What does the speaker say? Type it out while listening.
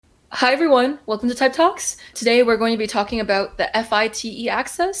Hi, everyone. Welcome to Type Talks. Today, we're going to be talking about the FITE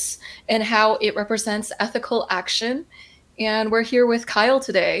axis and how it represents ethical action. And we're here with Kyle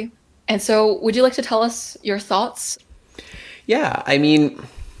today. And so, would you like to tell us your thoughts? Yeah,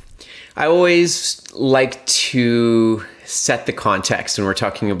 I always like to set the context when we're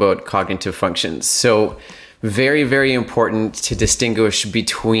talking about cognitive functions. So, very, very important to distinguish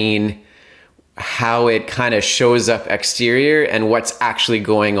between how it kind of shows up exterior and what's actually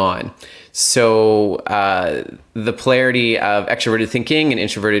going on. So, the polarity of extroverted thinking and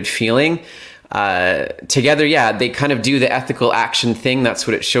introverted feeling together, yeah, they kind of do the ethical action thing. That's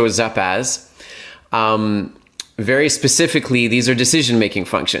what it shows up as. Very specifically, these are decision-making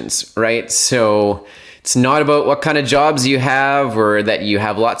functions, right? So it's not about what kind of jobs you have or that you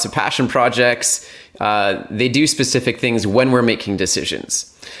have lots of passion projects. They do specific things when we're making decisions.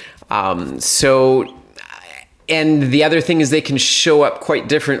 And the other thing is they can show up quite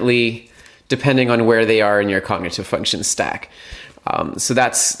differently depending on where they are in your cognitive function stack. So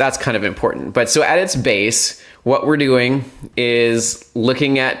that's kind of important. But so at its base, what we're doing is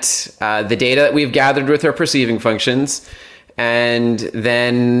looking at the data that we've gathered with our perceiving functions. And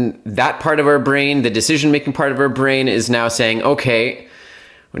then that part of our brain, the decision-making part of our brain, is now saying, okay,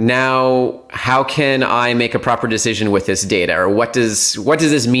 now how can I make a proper decision with this data? Or what does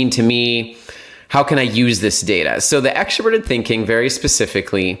this mean to me? How can I use this data? So the extroverted thinking, very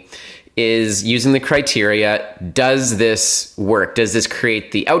specifically, is using the criteria: does this work? Does this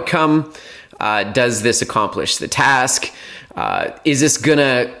create the outcome? Does this accomplish the task? Is this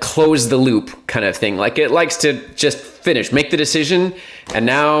gonna close the loop, kind of thing? Like, it likes to just finish, make the decision, and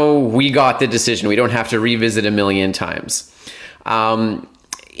now we got the decision. We don't have to revisit a million times.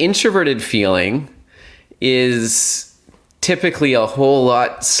 Introverted feeling is typically a whole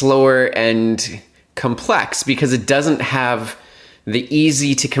lot slower and complex because it doesn't have the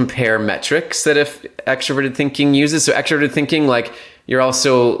easy to compare metrics that if extroverted thinking uses. So extroverted thinking, like, you're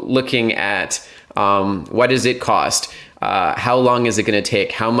also looking at what does it cost? How long is it going to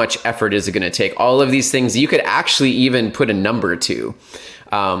take? How much effort is it going to take? All of these things you could actually even put a number to.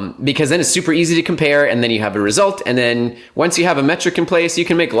 Because then it's super easy to compare, and then you have a result. And then once you have a metric in place, you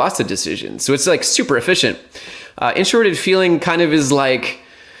can make lots of decisions. So it's like super efficient. Introverted feeling kind of is like,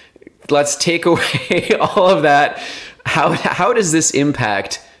 let's take away all of that. How does this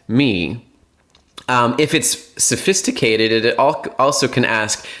impact me? If it's sophisticated, it also can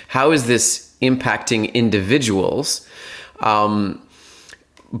ask, how is this impacting individuals?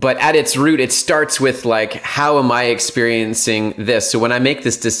 But at its root, it starts with, like, how am I experiencing this? So when I make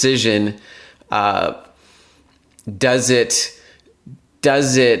this decision, does it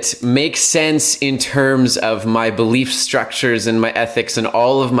make sense in terms of my belief structures and my ethics and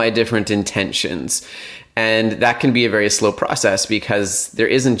all of my different intentions? And that can be a very slow process because there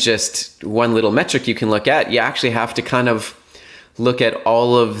isn't just one little metric you can look at. You actually have to kind of look at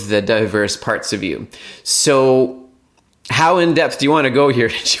all of the diverse parts of you. So how in depth do you want to go here,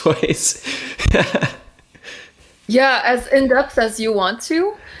 Joyce? Yeah, as in depth as you want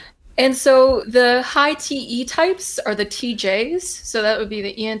to. And so the high TE types are the TJs. So that would be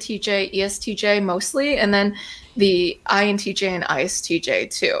the ENTJ, ESTJ mostly, and then the INTJ and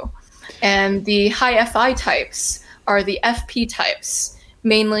ISTJ too. And the high FI types are the FP types,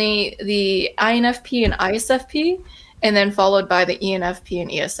 mainly the INFP and ISFP, and then followed by the ENFP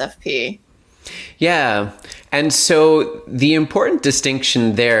and ESFP. Yeah. And so the important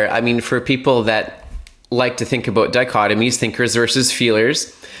distinction there, I mean, for people that like to think about dichotomies, thinkers versus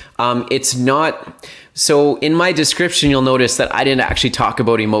feelers, it's not. So in my description, you'll notice that I didn't actually talk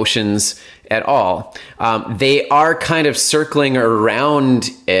about emotions at all. They are kind of circling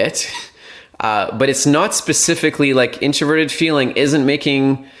around it, but it's not specifically like introverted feeling isn't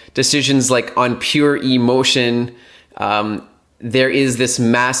making decisions like on pure emotion. There is this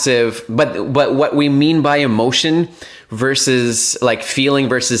massive, but what we mean by emotion versus like feeling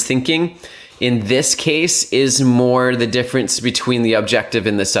versus thinking in this case is more the difference between the objective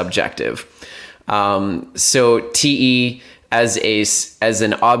and the subjective. So TE as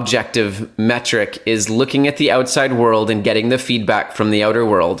an objective metric is looking at the outside world and getting the feedback from the outer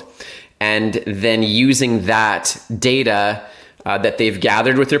world, and then using that data that they've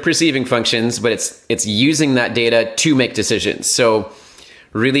gathered with their perceiving functions, but it's using that data to make decisions. So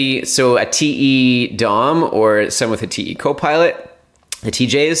really, so a TE DOM or someone with a TE Copilot, the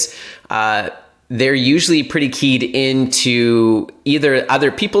TJs, they're usually pretty keyed into either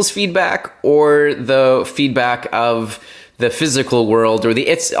other people's feedback or the feedback of the physical world, or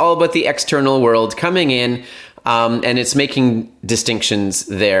it's all about the external world coming in, And it's making distinctions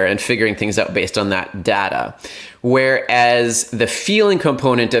there and figuring things out based on that data. Whereas the feeling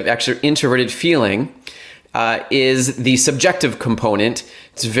component of introverted feeling is the subjective component.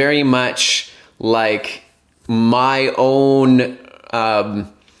 It's very much like my own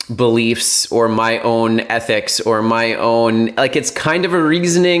beliefs or my own ethics or my own, like, it's kind of a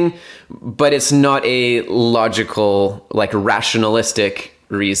reasoning, but it's not a logical, like, rationalistic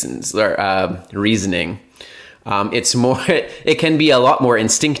reasoning. It's more, it can be a lot more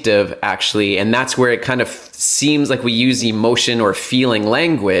instinctive, actually. And that's where it kind of seems like we use emotion or feeling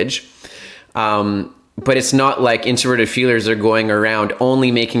language. But it's not like introverted feelers are going around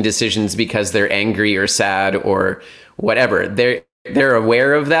only making decisions because they're angry or sad or whatever. They're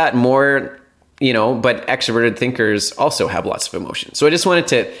aware of that more, but extroverted thinkers also have lots of emotion. So I just wanted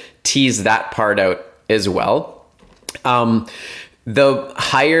to tease that part out as well. The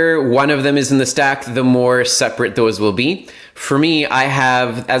higher one of them is in the stack, the more separate those will be. For me, I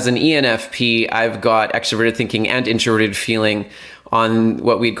have, as an ENFP, I've got extroverted thinking and introverted feeling on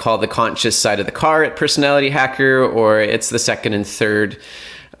what we'd call the conscious side of the car at Personality Hacker, or it's the second and third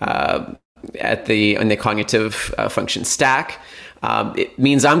in the cognitive function stack. It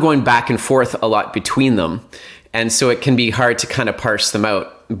means I'm going back and forth a lot between them. And so it can be hard to kind of parse them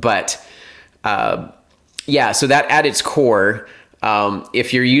out. But so that at its core,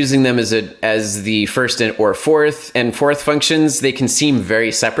 if you're using them as the first or fourth functions, they can seem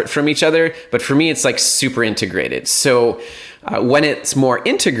very separate from each other. But for me, it's like super integrated. So when it's more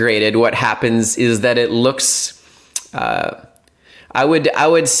integrated, what happens is that it looks, I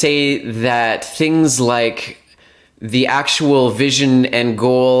would say that things like the actual vision and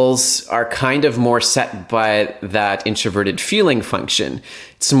goals are kind of more set by that introverted feeling function.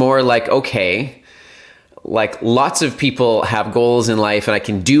 It's more like, okay, like lots of people have goals in life and I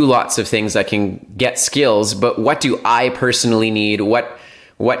can do lots of things, I can get skills, but what do I personally need? What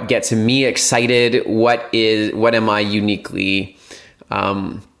gets me excited? What am I uniquely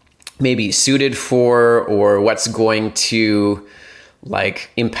maybe suited for, or what's going to like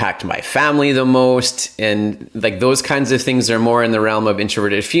impact my family the most? And like those kinds of things are more in the realm of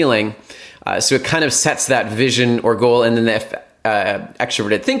introverted feeling. So it kind of sets that vision or goal, and then the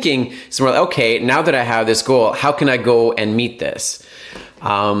extroverted thinking is more like, okay, now that I have this goal, how can I go and meet this?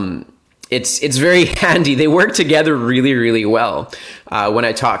 It's very handy. They work together really, really well. When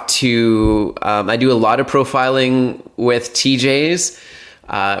I talk to, I do a lot of profiling with TJs,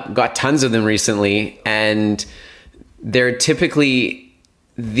 got tons of them recently, and they're typically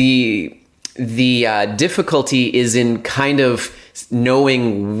the difficulty is in kind of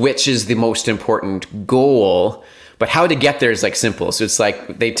knowing which is the most important goal, but how to get there is like simple. So it's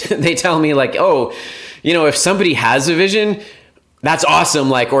like they tell me like, oh, if somebody has a vision, that's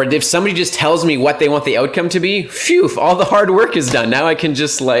awesome. Like, or if somebody just tells me what they want the outcome to be, phew, all the hard work is done. Now I can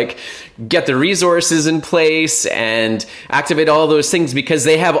just like get the resources in place and activate all those things, because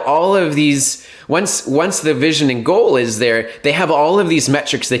they have all of these, once the vision and goal is there, they have all of these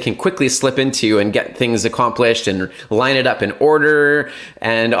metrics they can quickly slip into and get things accomplished and line it up in order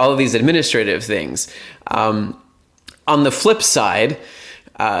and all of these administrative things. On the flip side,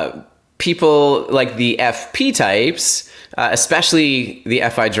 people like the FP types, especially the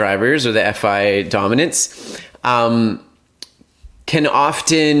FI drivers or the FI dominants, can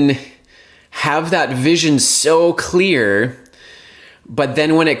often have that vision so clear, but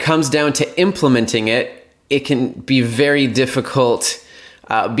then when it comes down to implementing it, it can be very difficult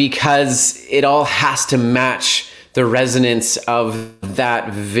because it all has to match the resonance of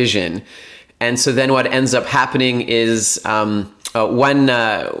that vision. And so then what ends up happening is one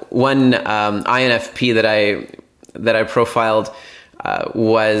INFP that I profiled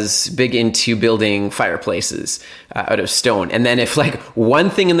was big into building fireplaces out of stone. And then if like one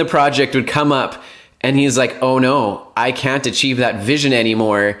thing in the project would come up and he's like, oh no, I can't achieve that vision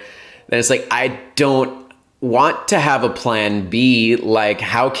anymore, then it's like, I don't want to have a plan B. Like,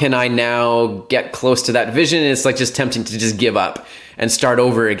 how can I now get close to that vision? And it's like just tempting to just give up and start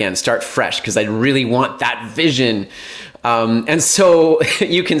over again, start fresh, because I really want that vision. And so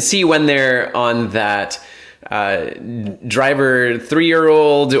you can see when they're on that driver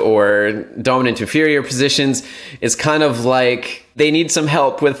 3-year-old or dominant inferior positions, it's kind of like they need some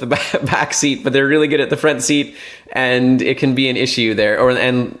help with the back seat, but they're really good at the front seat, and it can be an issue there.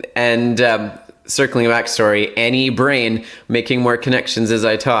 Circling back, story, any brain, making more connections as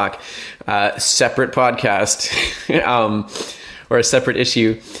I talk, separate podcast or a separate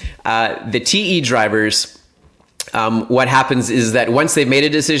issue. The TE drivers, what happens is that once they've made a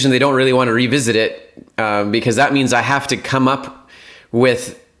decision, they don't really want to revisit it, because that means I have to come up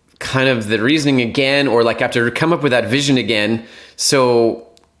with kind of the reasoning again, or like I have to come up with that vision again. So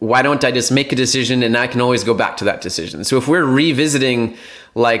why don't I just make a decision and I can always go back to that decision? So if we're revisiting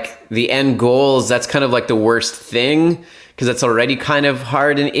like the end goals, that's kind of like the worst thing, because it's already kind of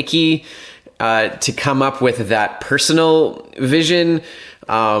hard and icky to come up with that personal vision.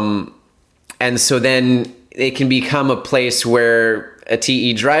 And so then it can become a place where a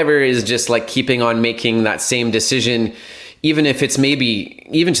TE driver is just like keeping on making that same decision, even if it's maybe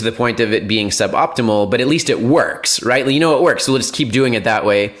even to the point of it being suboptimal, but at least it works, right? You know, it works, so we'll just keep doing it that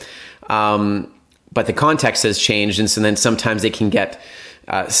way. But the context has changed, and so then sometimes they can get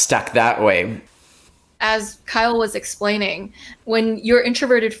stuck that way. As Kyle was explaining, when your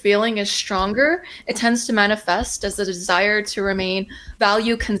introverted feeling is stronger, it tends to manifest as a desire to remain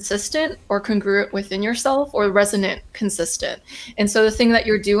value consistent or congruent within yourself, or resonant consistent. And so the thing that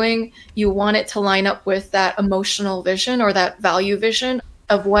you're doing, you want it to line up with that emotional vision or that value vision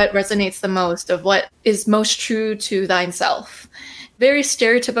of what resonates the most, of what is most true to thine self. Very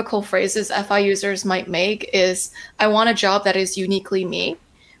stereotypical phrases FI users might make is, I want a job that is uniquely me.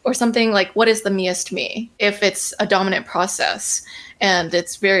 Or something like, what is the meest me? If it's a dominant process and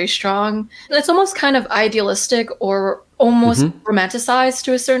it's very strong. It's almost kind of idealistic or almost romanticized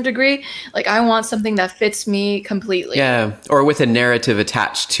to a certain degree. Like, I want something that fits me completely. Yeah, or with a narrative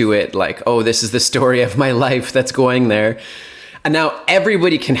attached to it, like, oh, this is the story of my life that's going there. And now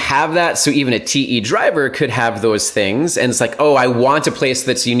everybody can have that. So even a TE driver could have those things. And it's like, oh, I want a place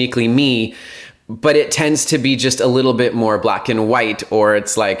that's uniquely me. But it tends to be just a little bit more black and white, or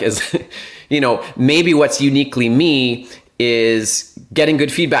it's like, as you know, maybe what's uniquely me is getting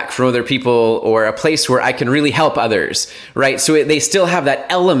good feedback from other people, or a place where I can really help others, right? So they still have that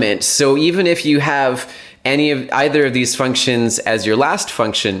element. So even if you have either of these functions as your last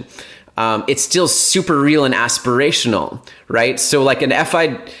function, it's still super real and aspirational, right? So like an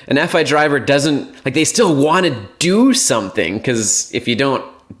FI driver doesn't, like, they still want to do something, because if you don't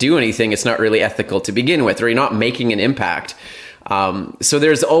do anything, it's not really ethical to begin with, or you're not making an impact. So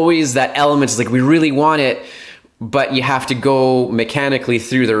there's always that element. It's like, we really want it, but you have to go mechanically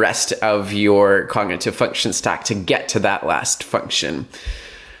through the rest of your cognitive function stack to get to that last function.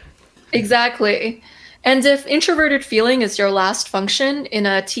 Exactly. And if introverted feeling is your last function in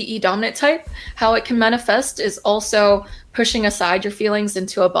a TE dominant type, how it can manifest is also pushing aside your feelings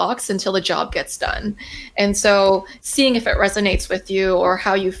into a box until the job gets done. And so seeing if it resonates with you or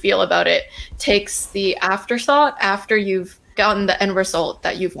how you feel about it takes the afterthought after you've gotten the end result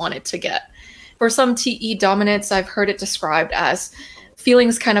that you've wanted to get. For some TE dominants, I've heard it described as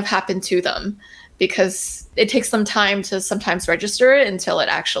feelings kind of happen to them, because it takes them time to sometimes register it until it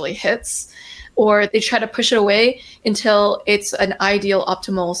actually hits. Or they try to push it away until it's an ideal,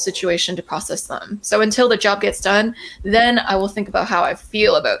 optimal situation to process them. So until the job gets done, then I will think about how I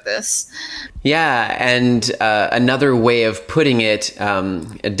feel about this. Yeah, and another way of putting it,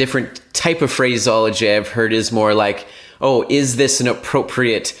 a different type of phraseology I've heard is more like, oh, is this an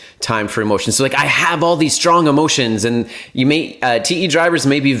appropriate time for emotion? So like, I have all these strong emotions, and TE drivers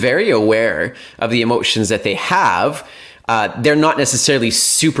may be very aware of the emotions that they have. They're not necessarily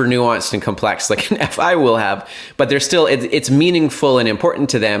super nuanced and complex like an FI will have, but they're still, it's meaningful and important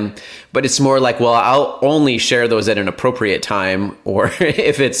to them. But it's more like, well, I'll only share those at an appropriate time, or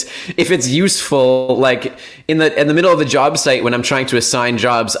if it's useful, like in the middle of the job site when I'm trying to assign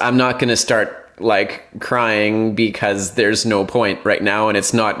jobs, I'm not going to start like crying because there's no point right now, and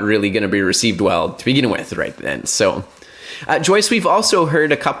it's not really going to be received well to begin with right then. So, Joyce, we've also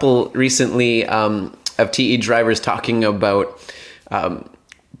heard a couple recently of TE drivers talking about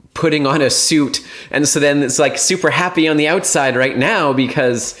putting on a suit. And so then it's like super happy on the outside right now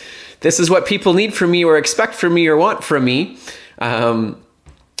because this is what people need from me or expect from me or want from me.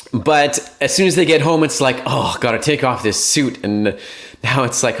 But as soon as they get home, it's like, oh, got to take off this suit. And now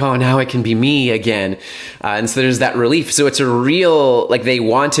it's like, oh, now I can be me again. And so there's that relief. So it's a real, like, they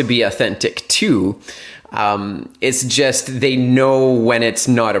want to be authentic too. It's just they know when it's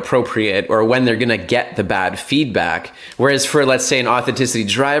not appropriate or when they're going to get the bad feedback. Whereas for, let's say, an authenticity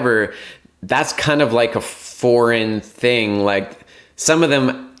driver, that's kind of like a foreign thing. Like some of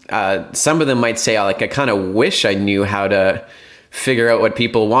them might say, like, I kind of wish I knew how to figure out what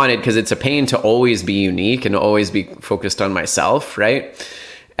people wanted, because it's a pain to always be unique and always be focused on myself, right?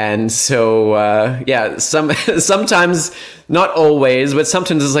 And so, sometimes, not always, but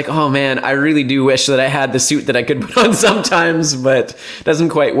sometimes it's like, oh man, I really do wish that I had the suit that I could put on sometimes, but it doesn't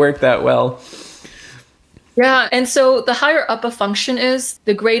quite work that well. Yeah, and so the higher up a function is,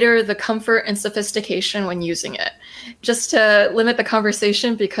 the greater the comfort and sophistication when using it. just to limit the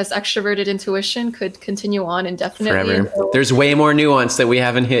conversation because extroverted intuition could continue on indefinitely. Forever. There's way more nuance that we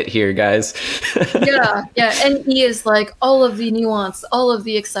haven't hit here, guys. Yeah. And E is like all of the nuance, all of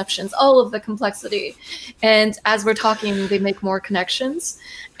the exceptions, all of the complexity. And as we're talking, they make more connections.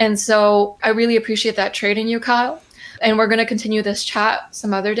 And so I really appreciate that trait in you, Kyle. And we're going to continue this chat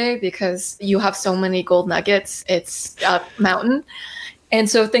some other day because you have so many gold nuggets. It's a mountain. And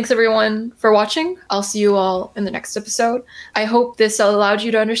so thanks everyone for watching. I'll see you all in the next episode. I hope this allowed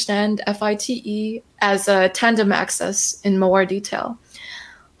you to understand FITE as a tandem axis in more detail.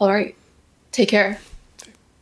 All right. Take care.